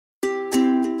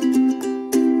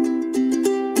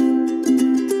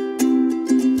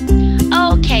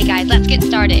Okay guys, let's get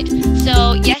started.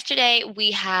 So yesterday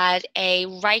we had a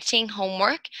writing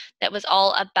homework that was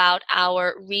all about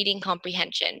our reading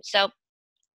comprehension. So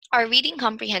our reading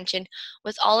comprehension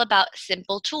was all about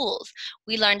simple tools.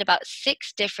 We learned about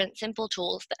 6 different simple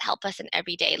tools that help us in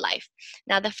everyday life.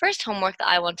 Now the first homework that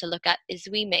I want to look at is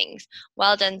Zui Ming's.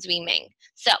 Well done, Zui Ming.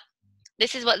 So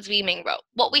this is what Zui Ming wrote.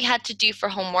 What we had to do for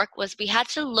homework was we had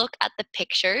to look at the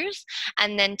pictures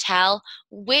and then tell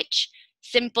which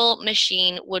simple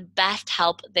machine would best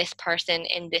help this person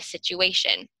in this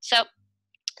situation. So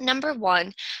number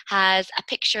 1 has a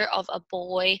picture of a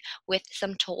boy with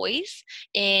some toys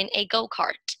in a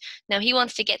go-kart. Now he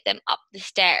wants to get them up the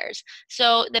stairs.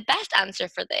 So the best answer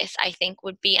for this, I think,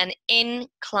 would be an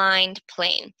inclined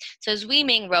plane. So as Wei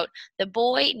Ming wrote, the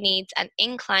boy needs an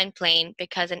inclined plane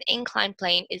because an inclined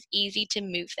plane is easy to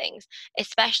move things,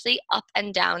 especially up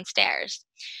and down stairs.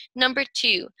 Number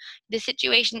 2, the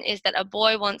situation is that a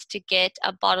boy wants to get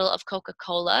a bottle of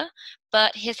Coca-Cola,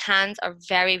 but his hands are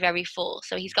very, very full.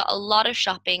 So he's got a lot of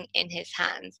shopping in his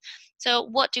hands. So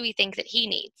what do we think that he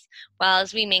needs? Well,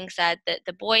 as Wei Ming said, that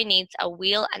the boy needs a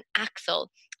wheel and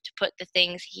axle to put the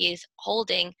things he is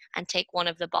holding and take one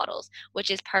of the bottles, which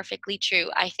is perfectly true.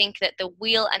 I think that the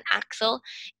wheel and axle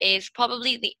is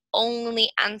probably the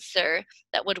only answer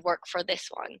that would work for this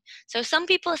one. So some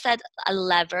people said a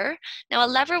lever. Now a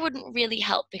lever wouldn't really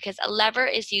help because a lever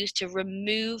is used to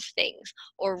remove things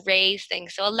or raise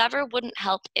things. So a lever wouldn't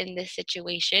help in this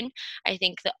situation. I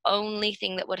think the only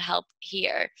thing that would help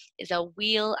here is a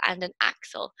wheel and an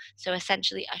axle. So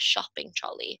essentially a shopping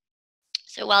trolley.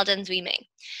 So well done, Zui Ming.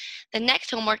 The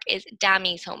next homework is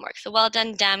Dami's homework. So well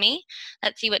done, Dami.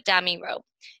 Let's see what Dami wrote.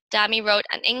 Dami wrote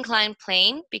an inclined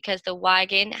plane because the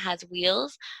wagon has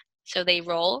wheels, so they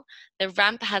roll. The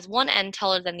ramp has one end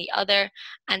taller than the other,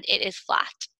 and it is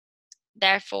flat.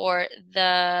 Therefore,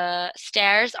 the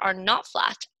stairs are not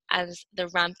flat as the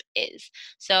ramp is.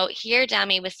 So here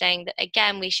Dami was saying that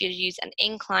again we should use an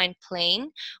inclined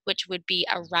plane, which would be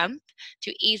a ramp,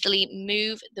 to easily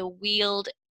move the wheeled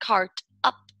cart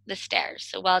up the stairs.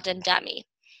 So well done, Dami.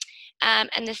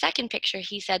 And the second picture,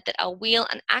 he said that a wheel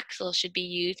and axle should be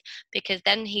used because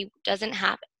then he doesn't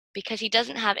have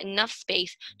enough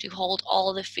space to hold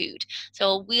all the food. So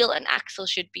a wheel and axle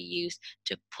should be used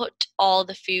to put all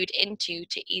the food into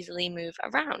to easily move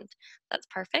around. That's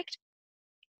perfect.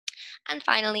 And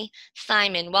finally,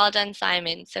 Simon. Well done,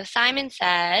 Simon. So Simon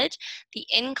said the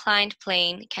inclined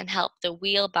plane can help the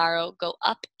wheelbarrow go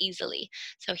up easily.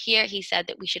 So here he said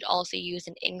that we should also use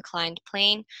an inclined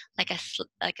plane, like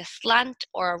a slant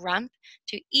or a ramp,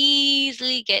 to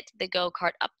easily get the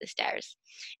go-kart up the stairs.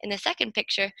 In the second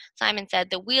picture, Simon said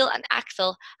the wheel and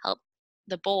axle help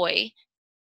the boy.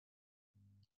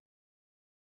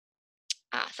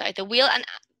 The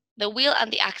wheel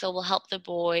and the axle will help the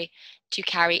boy to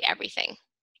carry everything.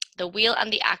 The wheel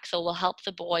and the axle will help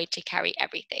the boy to carry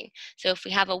everything. So if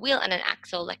we have a wheel and an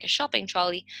axle like a shopping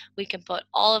trolley, we can put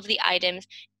all of the items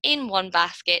in one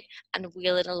basket and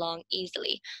wheel it along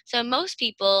easily. So most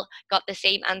people got the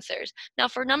same answers. Now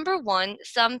for number 1,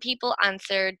 some people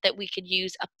answered that we could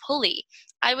use a pulley.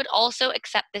 I would also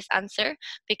accept this answer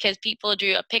because people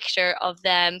drew a picture of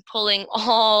them pulling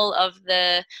all of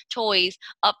the toys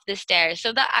up the stairs.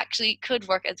 So that actually could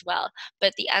work as well.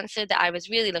 But the answer that I was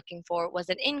really looking for was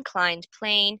an inclined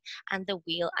plane and the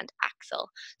wheel and axle.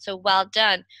 So well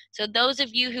done. So those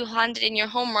of you who handed in your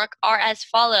homework are as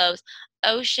follows: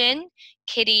 Ocean,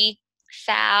 Kitty,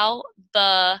 Sao,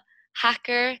 Ba,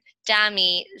 Hacker,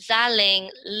 Dami, Zaling,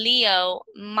 Leo,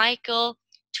 Michael,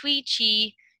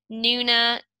 Tweechi,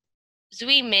 Nuna,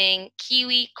 Zui Ming,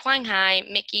 Kiwi, Quang Hai,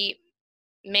 Mickey,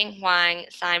 Ming Huang,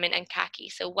 Simon, and Kaki.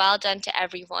 So well done to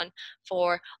everyone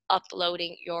for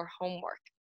uploading your homework.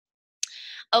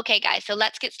 Okay guys, so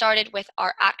let's get started with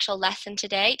our actual lesson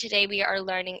today. Today we are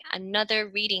learning another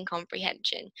reading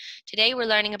comprehension. Today we're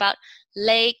learning about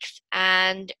lakes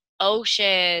and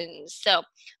oceans. So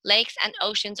lakes and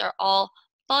oceans are all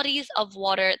bodies of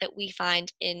water that we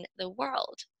find in the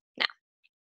world. Now,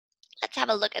 let's have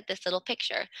a look at this little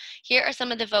picture. Here are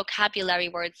some of the vocabulary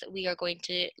words that we are going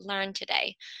to learn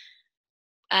today.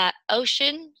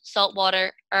 Ocean,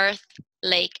 saltwater, earth,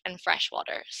 lake, and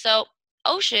freshwater. So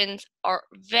oceans are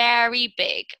very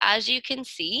big. As you can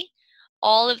see,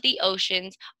 all of the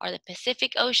oceans are the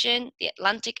Pacific Ocean, the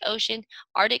Atlantic Ocean,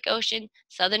 Arctic Ocean,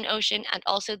 Southern Ocean, and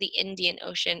also the Indian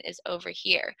Ocean is over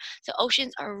here. So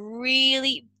oceans are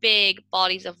really big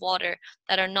bodies of water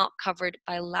that are not covered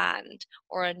by land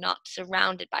or are not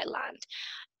surrounded by land.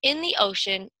 In the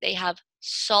ocean, they have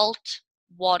salt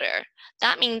water.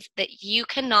 That means that you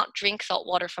cannot drink salt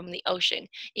water from the ocean.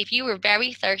 If you were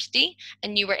very thirsty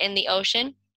and you were in the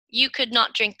ocean, you could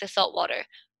not drink the salt water.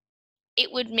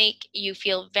 It would make you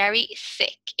feel very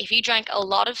sick. If you drank a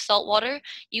lot of salt water,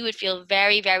 you would feel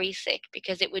very, very sick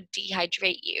because it would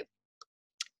dehydrate you.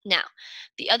 Now,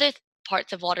 the other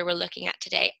parts of water we're looking at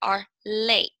today are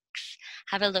lakes.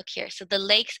 Have a look here. So the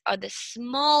lakes are the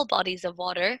small bodies of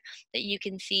water that you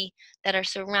can see that are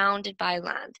surrounded by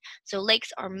land. So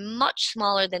lakes are much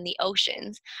smaller than the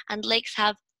oceans, and lakes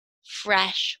have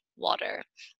fresh water.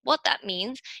 What that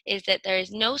means is that there is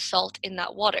no salt in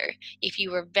that water. If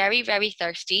you were very, very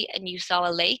thirsty and you saw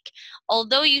a lake,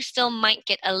 although you still might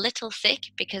get a little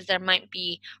sick because there might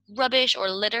be rubbish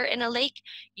or litter in a lake,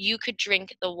 you could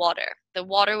drink the water. The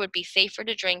water would be safer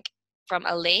to drink from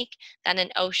a lake than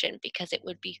an ocean because it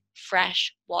would be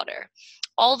fresh water.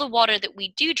 All the water that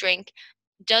we do drink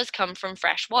does come from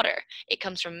fresh water. It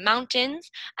comes from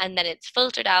mountains, and then it's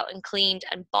filtered out and cleaned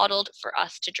and bottled for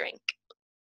us to drink.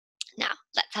 Now,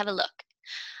 let's have a look.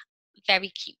 Very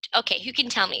cute. Okay, who can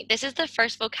tell me? This is the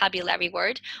first vocabulary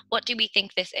word. What do we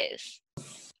think this is?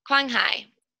 Kwang Hai,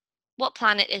 what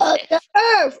planet is this? The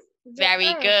Earth.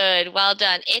 Very good. Well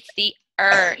done. It's the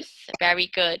Earth.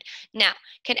 Very good. Now,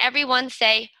 can everyone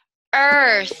say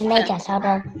Earth?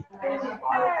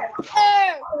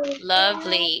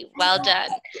 Lovely. Well done.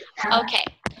 Okay.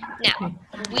 Now,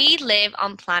 we live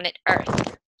on planet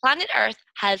Earth. Planet Earth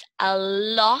has a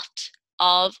lot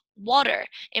of water.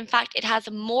 In fact, it has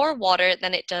more water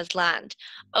than it does land.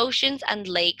 Oceans and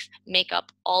lakes make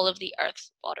up all of the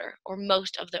Earth's water, or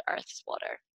most of the Earth's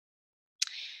water.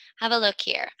 Have a look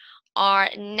here. Our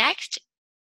next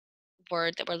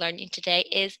word that we're learning today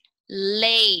is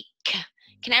lake.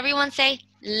 Can everyone say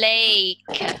lake?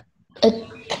 Lake.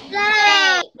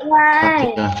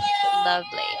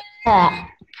 Lovely.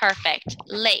 Perfect.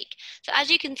 Lake. So as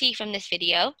you can see from this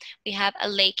video, we have a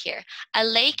lake here. A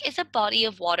lake is a body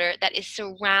of water that is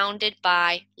surrounded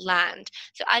by land.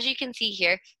 So as you can see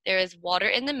here, there is water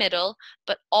in the middle,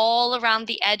 but all around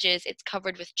the edges, it's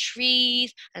covered with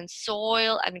trees and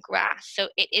soil and grass. So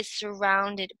it is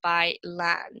surrounded by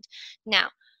land. Now,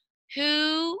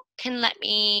 who can let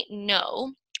me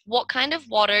know what kind of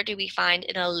water do we find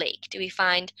in a lake? Do we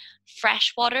find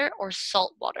fresh water or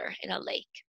salt water in a lake?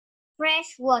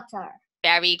 Fresh water.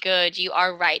 Very good. You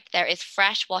are right. There is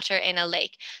fresh water in a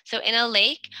lake. So in a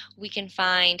lake, we can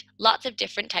find lots of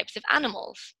different types of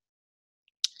animals.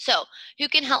 So who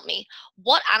can help me?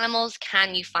 What animals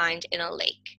can you find in a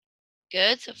lake?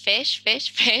 Good. So fish, fish,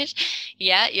 fish.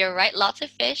 Yeah, you're right. Lots of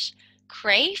fish.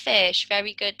 Crayfish.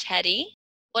 Very good, Teddy.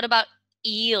 What about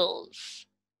eels?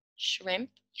 Shrimp.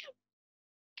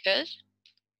 Yeah. Good.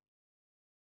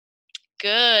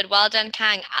 Good. Well done,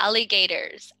 Kang.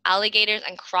 Alligators. Alligators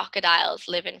and crocodiles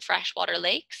live in freshwater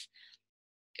lakes.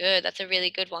 Good. That's a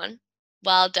really good one.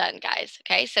 Well done, guys.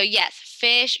 Okay, so yes,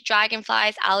 fish,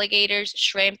 dragonflies, alligators,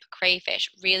 shrimp,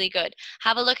 crayfish. Really good.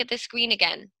 Have a look at this screen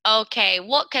again. Okay,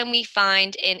 what can we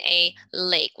find in a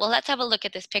lake? Well, let's have a look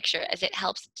at this picture as it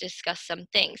helps discuss some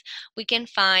things. We can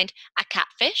find a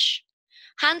catfish.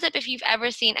 Hands up if you've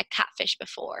ever seen a catfish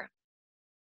before.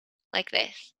 Like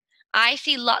this. I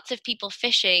see lots of people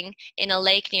fishing in a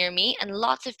lake near me, and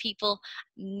lots of people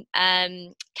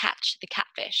catch the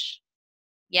catfish.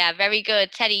 Yeah, very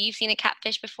good. Teddy, you've seen a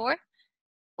catfish before?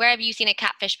 Where have you seen a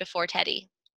catfish before, Teddy?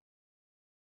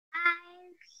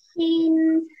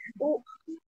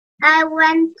 I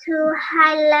went to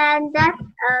Highland, that's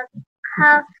a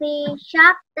coffee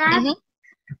shop that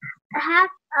have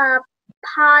a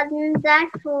pond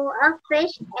that's full of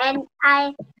fish, and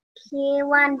I see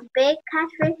one big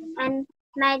catfish, and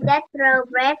my dad threw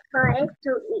bread for it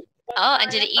to eat. Oh, and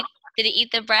did it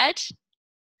eat the bread?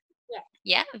 Yeah.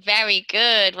 Yeah, very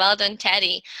good. Well done,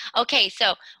 Teddy. Okay,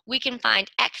 so we can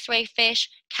find x-ray fish,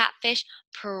 catfish,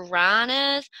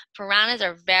 piranhas. Piranhas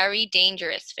are very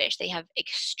dangerous fish. They have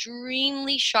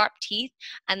extremely sharp teeth,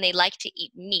 and they like to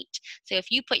eat meat. So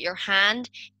if you put your hand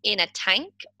in a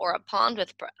tank or a pond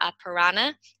with a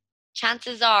piranha,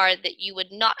 chances are that you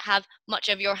would not have much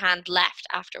of your hand left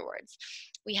afterwards.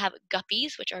 We have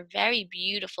guppies, which are very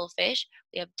beautiful fish.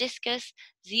 We have discus,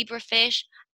 zebrafish,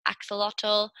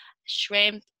 axolotl,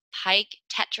 shrimp, pike,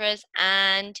 tetras,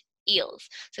 and eels.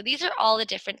 So these are all the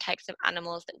different types of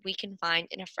animals that we can find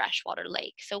in a freshwater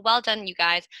lake. So well done, you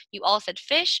guys. You all said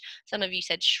fish. Some of you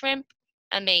said shrimp.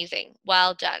 Amazing.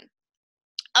 Well done.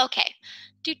 Okay.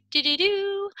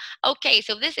 Okay,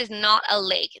 so this is not a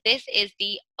lake. This is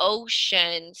the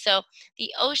ocean. So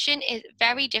the ocean is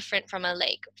very different from a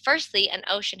lake. Firstly, an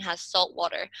ocean has salt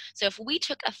water. So if we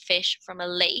took a fish from a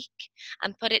lake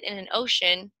and put it in an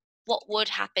ocean, what would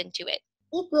happen to it?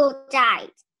 It will die.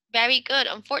 Very good.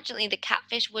 Unfortunately, the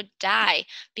catfish would die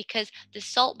because the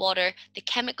salt water, the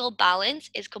chemical balance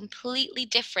is completely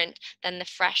different than the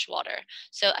fresh water.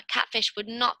 So a catfish would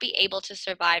not be able to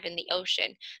survive in the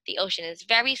ocean. The ocean is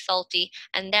very salty,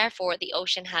 and therefore the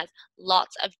ocean has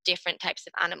lots of different types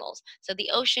of animals. So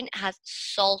the ocean has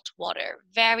salt water,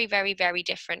 very, very, very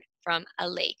different from a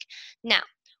lake. Now,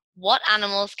 what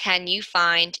animals can you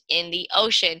find in the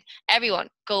ocean? Everyone,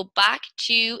 go back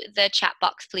to the chat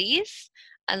box, please.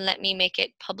 And let me make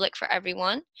it public for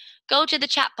everyone. Go to the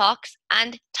chat box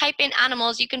and type in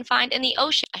animals you can find in the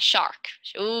ocean. A shark.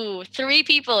 Ooh, 3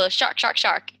 people. Shark, shark,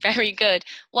 shark. Very good.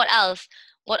 What else?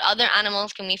 What other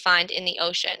animals can we find in the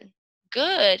ocean?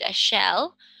 Good. A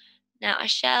shell. Now, a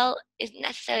shell isn't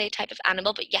necessarily a type of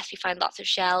animal, but yes, we find lots of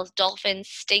shells, dolphins,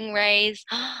 stingrays.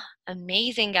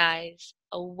 Amazing, guys.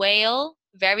 A whale.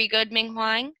 Very good, Ming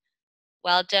Huang.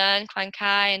 Well done, Quan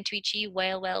Kai and Tui Chi.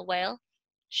 Whale, whale, whale.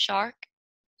 Shark.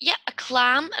 Yeah, a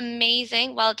clam.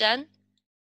 Amazing. Well done.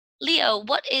 Leo,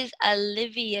 what is a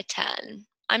leviathan?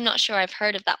 I'm not sure I've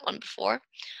heard of that one before.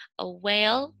 A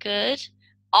whale. Good.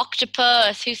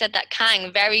 Octopus. Who said that?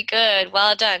 Kang. Very good.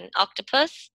 Well done.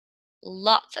 Octopus.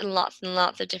 Lots and lots and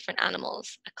lots of different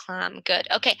animals. A clam. Good.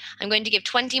 Okay, I'm going to give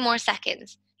 20 more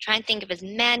seconds. Try and think of as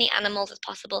many animals as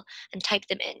possible and type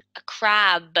them in. A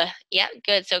crab. Yeah,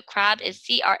 good. So crab is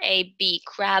C-R-A-B.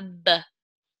 Crab.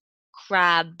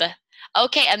 Crab.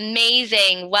 Okay,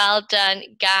 amazing. Well done,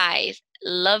 guys.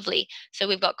 Lovely. So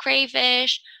we've got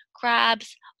crayfish,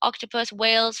 crabs, octopus,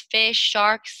 whales, fish,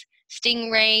 sharks,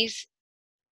 stingrays,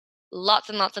 lots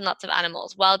and lots and lots of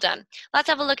animals. Well done. Let's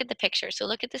have a look at the picture. So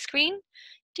look at the screen.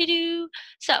 Doo-doo.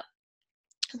 So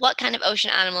what kind of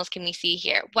ocean animals can we see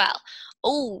here? Well,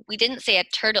 oh, we didn't say a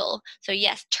turtle. So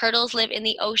yes, turtles live in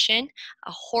the ocean,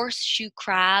 a horseshoe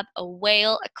crab, a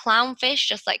whale, a clownfish,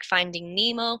 just like Finding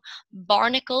Nemo,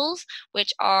 barnacles,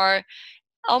 which are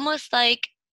almost like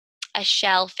a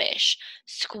shellfish,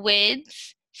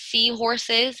 squids,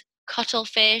 seahorses,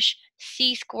 cuttlefish,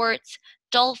 sea squirts,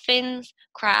 dolphins,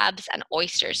 crabs, and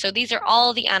oysters. So these are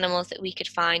all the animals that we could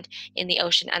find in the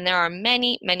ocean, and there are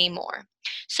many, many more.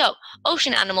 So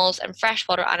ocean animals and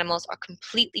freshwater animals are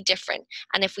completely different.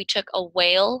 And if we took a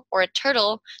whale or a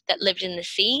turtle that lived in the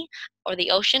sea or the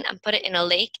ocean and put it in a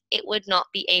lake, it would not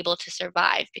be able to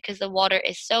survive because the water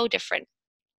is so different.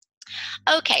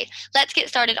 Okay, let's get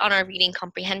started on our reading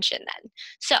comprehension then.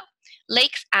 So,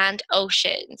 lakes and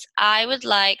oceans. I would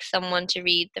like someone to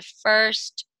read the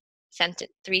first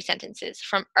 3 sentences,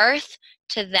 from earth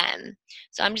to them.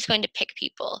 So I'm just going to pick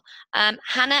people.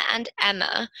 Hannah and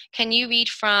Emma, can you read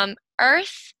from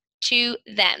earth to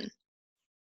them?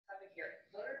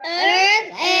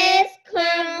 Earth is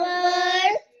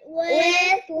covered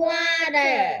with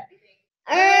water.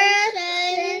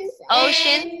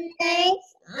 Oceans and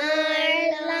lakes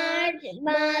are large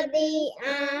body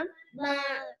of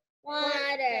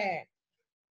water.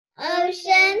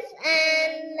 Oceans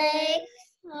and lakes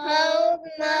hold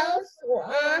most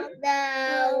of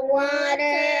the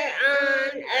water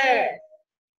on Earth.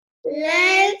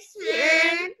 Lakes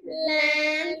have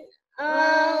land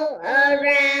all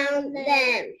around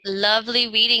them. Lovely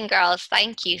reading, girls.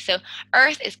 Thank you. So,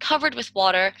 Earth is covered with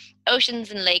water.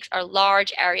 Oceans and lakes are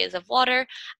large areas of water,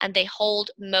 and they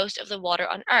hold most of the water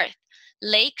on Earth.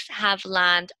 Lakes have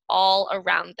land all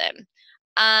around them.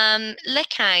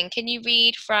 Lekang, can you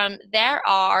read from there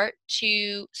are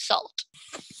to salt?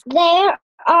 There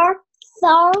are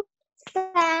salt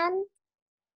sand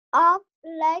of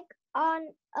lake on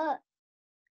Earth.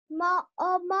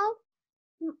 Almost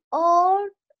all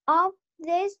of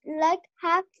these lakes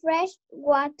have fresh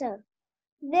water.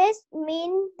 This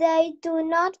means they do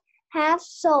not have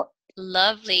salt.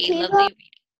 Lovely, lovely reading.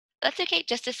 That's okay,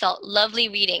 just a salt. Lovely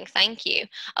reading, thank you.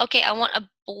 Okay, I want a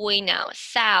boy now.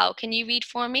 Sao, can you read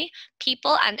for me?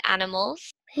 People and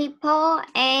animals. People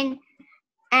and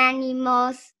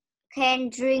animals can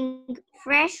drink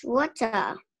fresh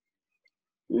water.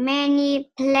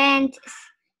 Many plants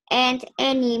and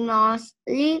animals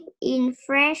live in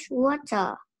fresh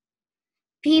water.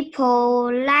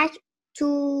 People like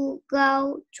to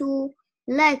go to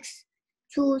lakes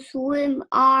to swim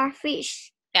or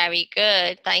fish. Very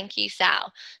good. Thank you, Sal.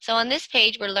 So on this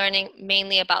page, we're learning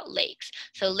mainly about lakes.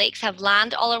 So lakes have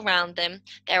land all around them.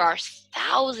 There are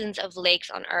thousands of lakes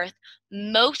on Earth.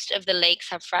 Most of the lakes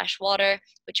have fresh water,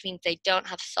 which means they don't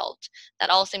have salt. That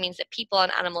also means that people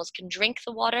and animals can drink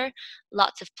the water.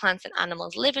 Lots of plants and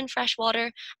animals live in fresh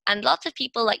water. And lots of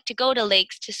people like to go to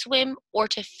lakes to swim or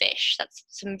to fish. That's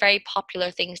some very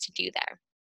popular things to do there.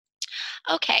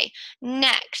 Okay,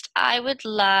 next, I would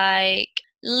like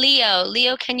Leo.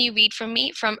 Leo, can you read for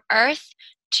me from earth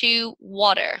to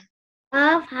water?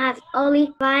 Earth has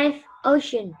only 5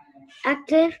 oceans: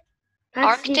 Arctic,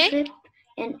 Arctic, Pacific,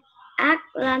 and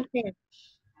Atlantic.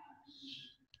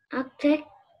 Arctic,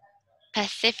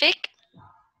 Pacific,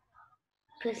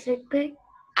 Pacific,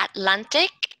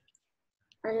 Atlantic,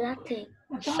 Atlantic,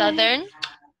 Southern,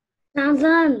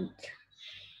 Southern,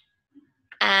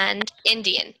 and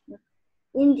Indian.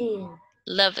 Indian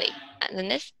Lovely. And then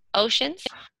this, oceans.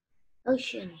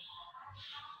 Ocean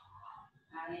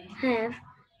have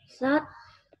salt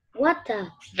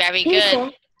water. Very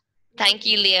good. Thank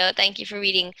you, Leo. Thank you for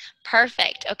reading.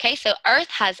 Perfect. Okay, so Earth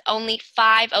has only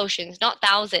 5 oceans, not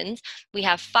thousands. We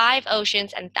have 5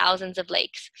 oceans and thousands of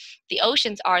lakes. The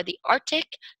oceans are the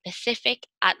Arctic, Pacific,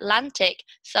 Atlantic,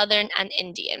 Southern, and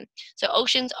Indian. So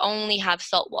oceans only have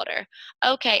salt water.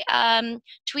 Okay,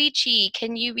 Tui Chi,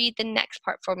 can you read the next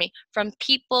part for me? From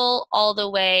people all the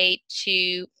way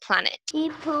to planet.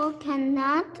 People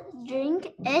cannot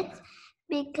drink it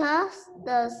because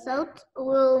the salt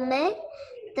will make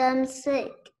them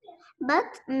sick. But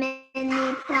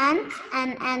many plants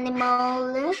and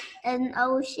animals live in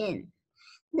ocean.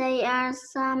 They are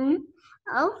some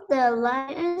of the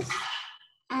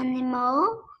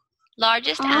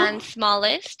Largest and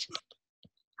smallest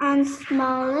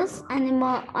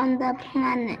animal on the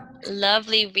planet.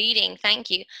 Lovely reading, thank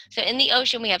you. So in the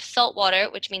ocean we have salt water,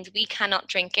 which means we cannot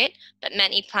drink it, but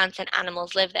many plants and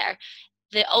animals live there.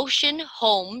 The ocean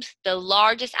homes the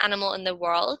largest animal in the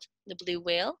world, the blue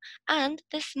whale, and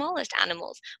the smallest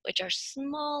animals, which are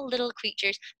small little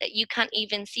creatures that you can't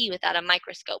even see without a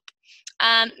microscope.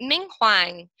 Ming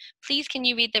Huang, please can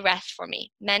you read the rest for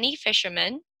me? Many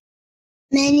fishermen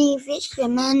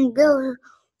go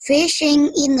fishing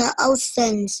in the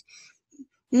oceans.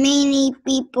 Many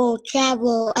people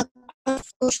travel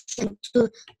across ocean to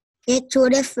get to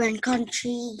different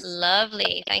countries.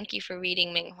 Lovely. Thank you for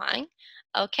reading, Ming Huang.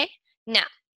 Okay, now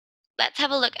let's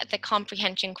have a look at the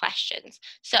comprehension questions.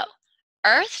 So,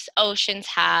 Earth's oceans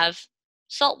have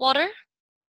salt water,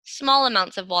 small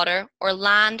amounts of water, or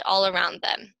land all around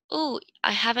them. Ooh,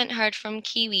 I haven't heard from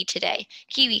Kiwi today.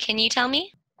 Kiwi, can you tell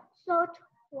me? Salt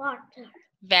water.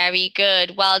 Very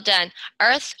good. Well done.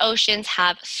 Earth's oceans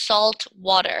have salt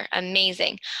water.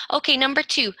 Amazing. Okay, number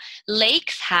 2.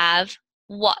 Lakes have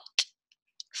what?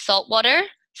 Salt water,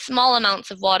 small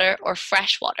amounts of water, or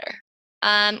fresh water?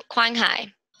 Quang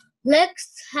Hai.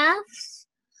 Lakes have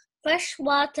fresh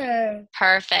water.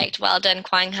 Perfect. Well done,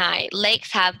 Quang Hai.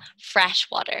 Lakes have fresh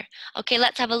water. Okay,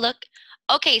 let's have a look.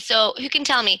 Okay, so who can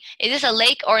tell me? Is this a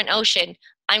lake or an ocean?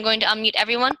 I'm going to unmute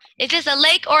everyone. Is this a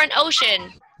lake or an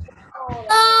ocean?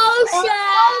 Ocean.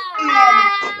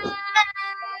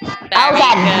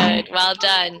 Very good. Well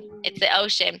done. It's the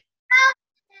ocean.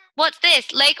 What's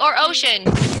this? Lake or ocean?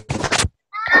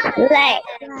 Lake.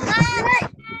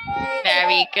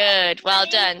 Very good. Well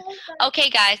done. Okay,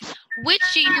 guys, which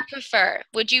do you prefer?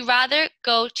 Would you rather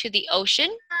go to the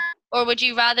ocean or would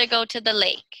you rather go to the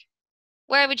lake?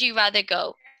 Where would you rather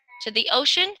go? To the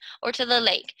ocean or to the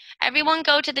lake? Everyone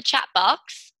go to the chat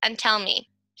box and tell me.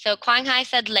 So Quang Hai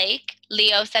said lake,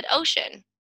 Leo said ocean.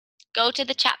 Go to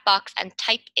the chat box and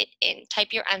type it in.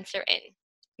 Type your answer in.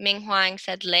 Ming Huang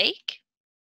said lake.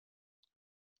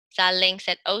 Zha Ling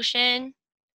said ocean.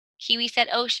 Kiwi said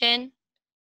ocean.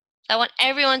 So I want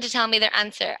everyone to tell me their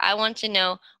answer. I want to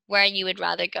know where you would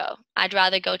rather go. I'd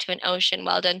rather go to an ocean.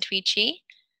 Well done, Tui Chi.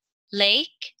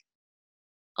 Lake.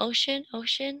 Ocean,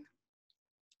 ocean.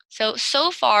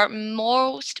 So far,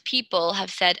 most people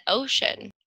have said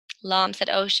ocean. Lam said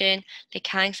ocean. Li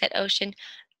Kang said ocean.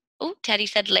 Oh, Teddy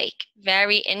said lake.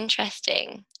 Very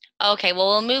interesting. Okay, well,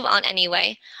 we'll move on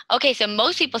anyway. Okay, so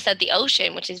most people said the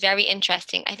ocean, which is very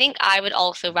interesting. I think I would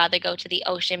also rather go to the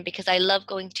ocean because I love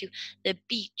going to the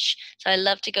beach. So I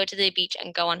love to go to the beach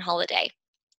and go on holiday.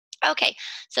 Okay,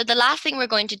 so the last thing we're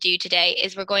going to do today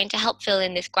is we're going to help fill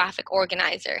in this graphic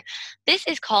organizer. This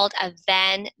is called a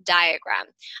Venn diagram.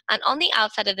 And on the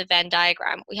outside of the Venn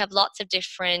diagram, we have lots of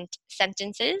different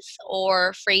sentences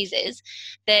or phrases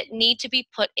that need to be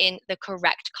put in the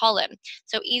correct column.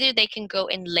 So either they can go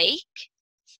in lake,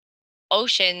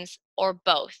 oceans, or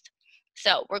both.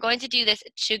 So we're going to do this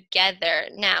together.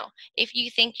 Now, if you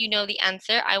think you know the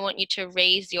answer, I want you to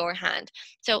raise your hand.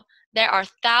 So there are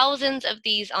thousands of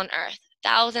these on Earth.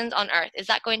 Thousands on Earth. Is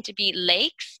that going to be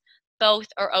lakes, both,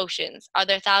 or oceans? Are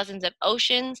there thousands of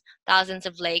oceans, thousands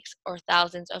of lakes, or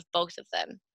thousands of both of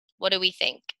them? What do we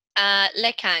think?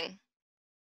 Le Kang.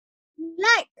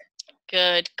 Lake.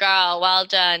 Good girl. Well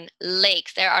done.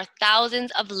 Lakes. There are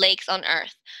thousands of lakes on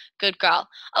Earth. Good girl.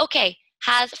 Okay.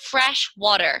 Has fresh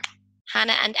water.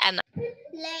 Hannah and Emma.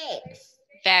 Lakes.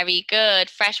 Very good.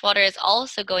 Fresh water is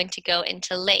also going to go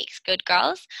into lakes. Good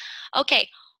girls. Okay.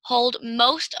 Hold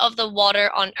most of the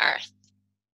water on Earth.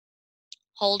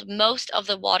 Hold most of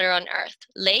the water on Earth.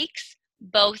 Lakes,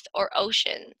 both, or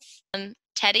oceans?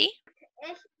 Teddy?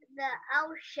 It's the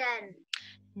ocean.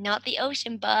 Not the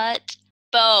ocean, but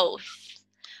both.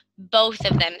 Both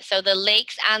of them. So the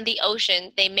lakes and the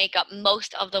ocean, they make up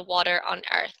most of the water on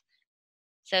Earth.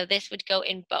 So this would go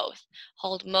in both.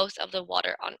 Hold most of the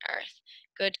water on Earth.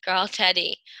 Good girl,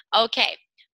 Teddy. Okay.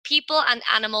 People and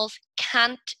animals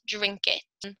can't drink it.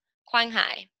 Quang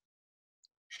Hai.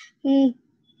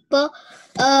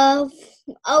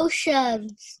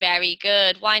 Oceans. Very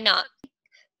good. Why not?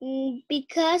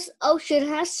 Because ocean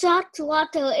has salt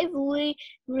water. If we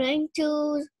drink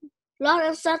too lot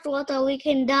of salt water, we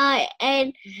can die.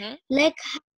 And lake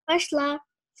has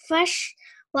fresh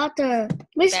water.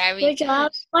 Very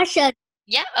good. Question.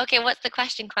 Yeah. Okay. What's the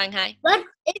question, Quang Hai? But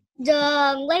if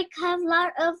the lake have a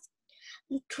lot of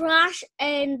trash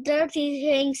and dirty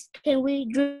things, can we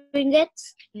drink it?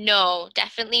 No,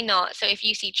 definitely not. So if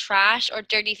you see trash or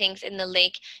dirty things in the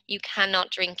lake, you cannot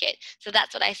drink it. So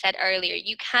that's what I said earlier.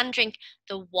 You can drink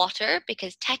the water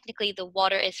because technically the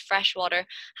water is fresh water.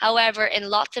 However, in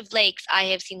lots of lakes, I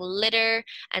have seen litter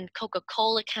and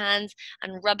Coca-Cola cans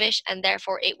and rubbish, and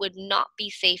therefore it would not be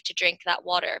safe to drink that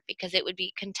water because it would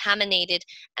be contaminated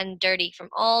and dirty from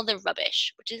all the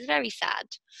rubbish, which is very sad.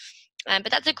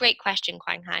 But that's a great question,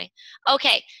 Quang Hai.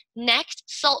 Okay, next,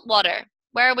 salt water.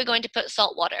 Where are we going to put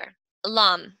salt water?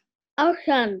 Lam.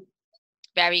 Ocean.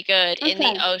 Very good. Ocean. In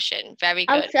the ocean. Very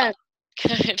good. Ocean.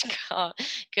 Good.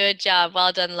 Good job.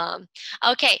 Well done, Lam.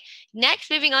 Okay, next,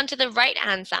 moving on to the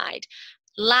right-hand side.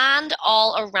 Land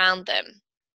all around them.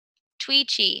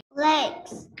 Tweety.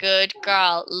 Lakes. Good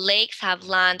girl. Lakes have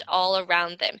land all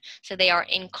around them, so they are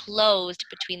enclosed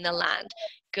between the land.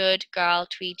 Good girl,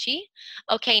 Tweety.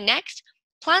 Okay, next.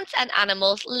 Plants and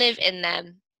animals live in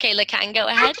them. Okay, Lakan, go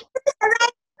ahead.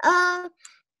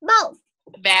 Both.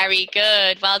 Very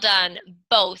good. Well done.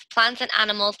 Both. Plants and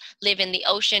animals live in the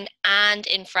ocean and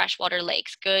in freshwater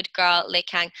lakes. Good girl,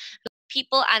 Lekang.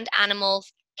 People and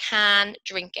animals can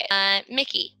drink it.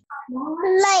 Mickey.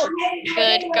 Lake.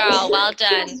 Good girl. Well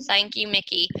done. Thank you,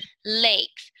 Mickey.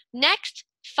 Lakes. Next,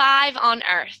 5 on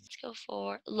Earth. Let's go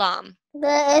for Lam.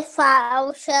 There is 5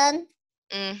 oceans.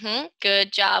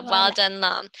 Good job. Well done,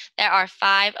 Lam. There are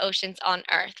 5 oceans on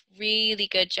Earth. Really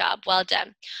good job. Well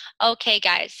done. Okay,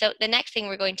 guys. So the next thing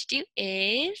we're going to do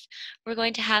is we're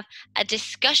going to have a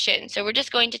discussion. So we're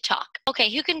just going to talk. Okay,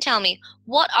 who can tell me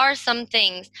what are some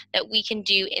things that we can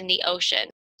do in the ocean?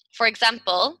 For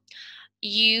example,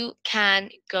 you can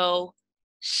go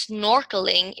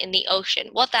snorkeling in the ocean.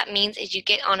 What that means is you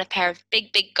get on a pair of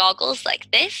big goggles like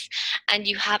this, and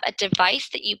you have a device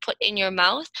that you put in your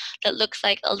mouth that looks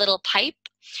like a little pipe,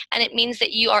 and it means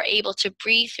that you are able to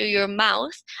breathe through your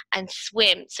mouth and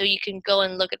swim, so you can go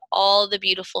and look at all the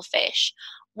beautiful fish.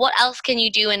 What else can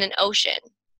you do in an ocean?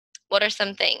 What are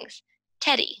some things?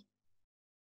 Teddy.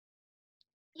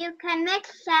 You can make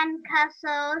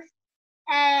sandcastles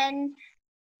and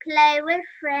play with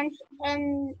friends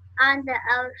on the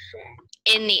ocean.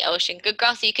 In the ocean. Good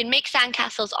girl. So you can make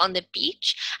sandcastles on the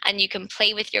beach and you can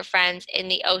play with your friends in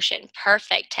the ocean.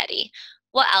 Perfect, Teddy.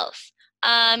 What else?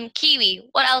 Kiwi,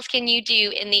 what else can you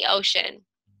do in the ocean?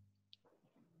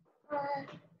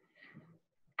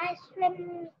 I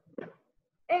swim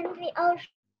in the ocean.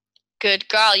 Good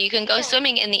girl. You can go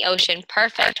swimming in the ocean.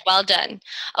 Perfect. Well done.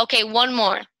 Okay, one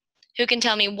more. Who can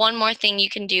tell me one more thing you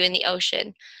can do in the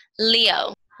ocean?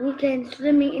 Leo. We can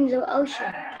swimming in the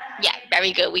ocean. Yeah,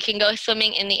 very good. We can go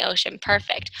swimming in the ocean.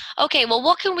 Perfect. Okay, well,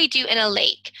 what can we do in a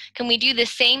lake? Can we do the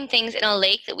same things in a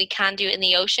lake that we can do in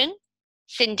the ocean?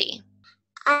 Cindy.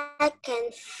 I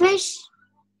can fish.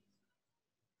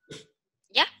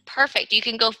 Yeah, perfect. You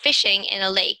can go fishing in a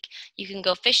lake. You can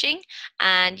go fishing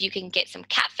and you can get some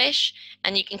catfish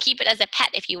and you can keep it as a pet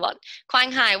if you want.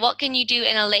 Quang Hai, what can you do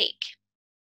in a lake?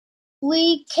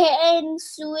 We can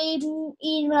swim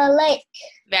in a lake.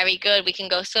 Very good. We can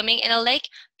go swimming in a lake.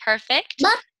 Perfect.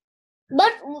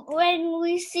 But when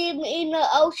we swim in the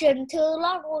ocean too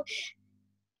long,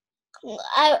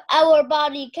 our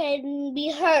body can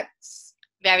be hurt.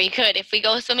 Very good. If we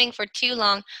go swimming for too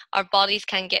long, our bodies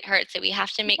can get hurt. So we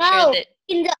have to make sure that...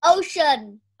 in the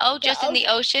ocean. Oh, just in the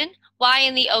ocean? Why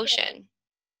in the ocean?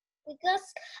 Because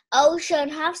ocean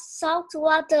have salt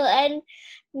water and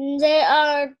there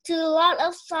are too lot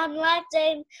of sunlight,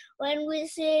 and when we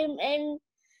swim and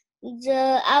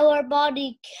our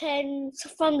body can,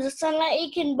 from the sunlight,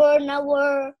 it can burn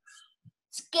our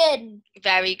skin.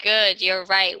 Very good. You're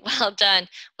right. Well done.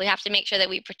 We have to make sure that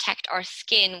we protect our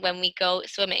skin when we go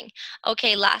swimming.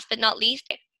 Okay, last but not least,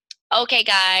 Okay,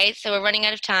 guys, so we're running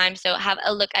out of time, so have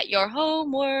a look at your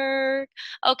homework.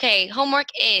 Okay, homework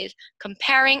is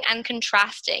comparing and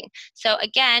contrasting. So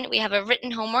again, we have a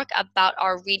written homework about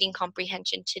our reading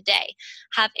comprehension today.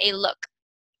 Have a look.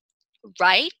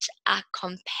 Write a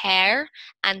compare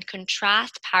and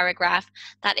contrast paragraph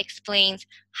that explains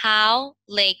how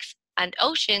lakes and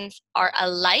oceans are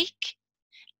alike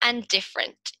and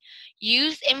different.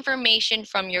 Use information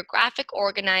from your graphic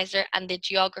organizer and the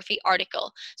geography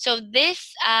article. So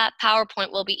this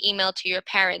PowerPoint will be emailed to your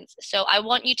parents. So I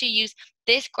want you to use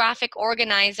this graphic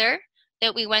organizer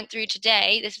that we went through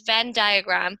today, this Venn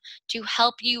diagram, to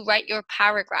help you write your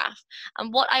paragraph.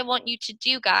 And what I want you to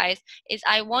do, guys, is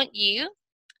I want you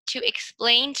to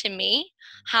explain to me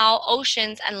how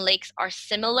oceans and lakes are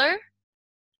similar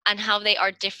and how they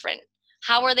are different.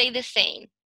 How are they the same?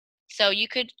 So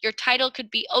your title could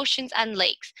be Oceans and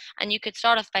Lakes, and you could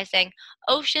start off by saying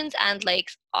oceans and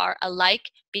lakes are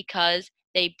alike because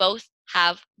they both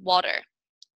have water.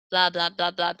 Blah, blah,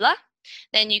 blah, blah, blah.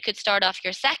 Then you could start off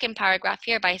your second paragraph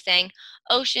here by saying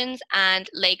oceans and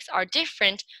lakes are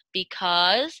different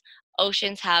because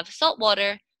oceans have salt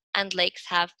water and lakes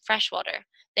have fresh water.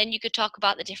 Then you could talk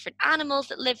about the different animals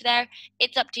that live there.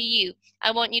 It's up to you.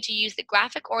 I want you to use the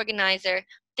graphic organizer,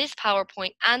 this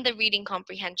PowerPoint, and the reading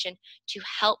comprehension to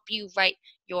help you write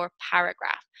your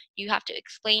paragraph. You have to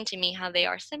explain to me how they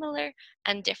are similar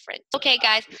and different. Okay,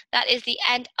 guys, that is the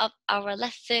end of our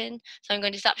lesson. So I'm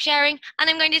going to stop sharing and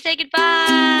I'm going to say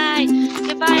goodbye.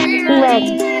 Goodbye,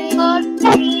 everybody.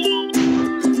 Bye.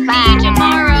 See you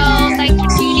tomorrow.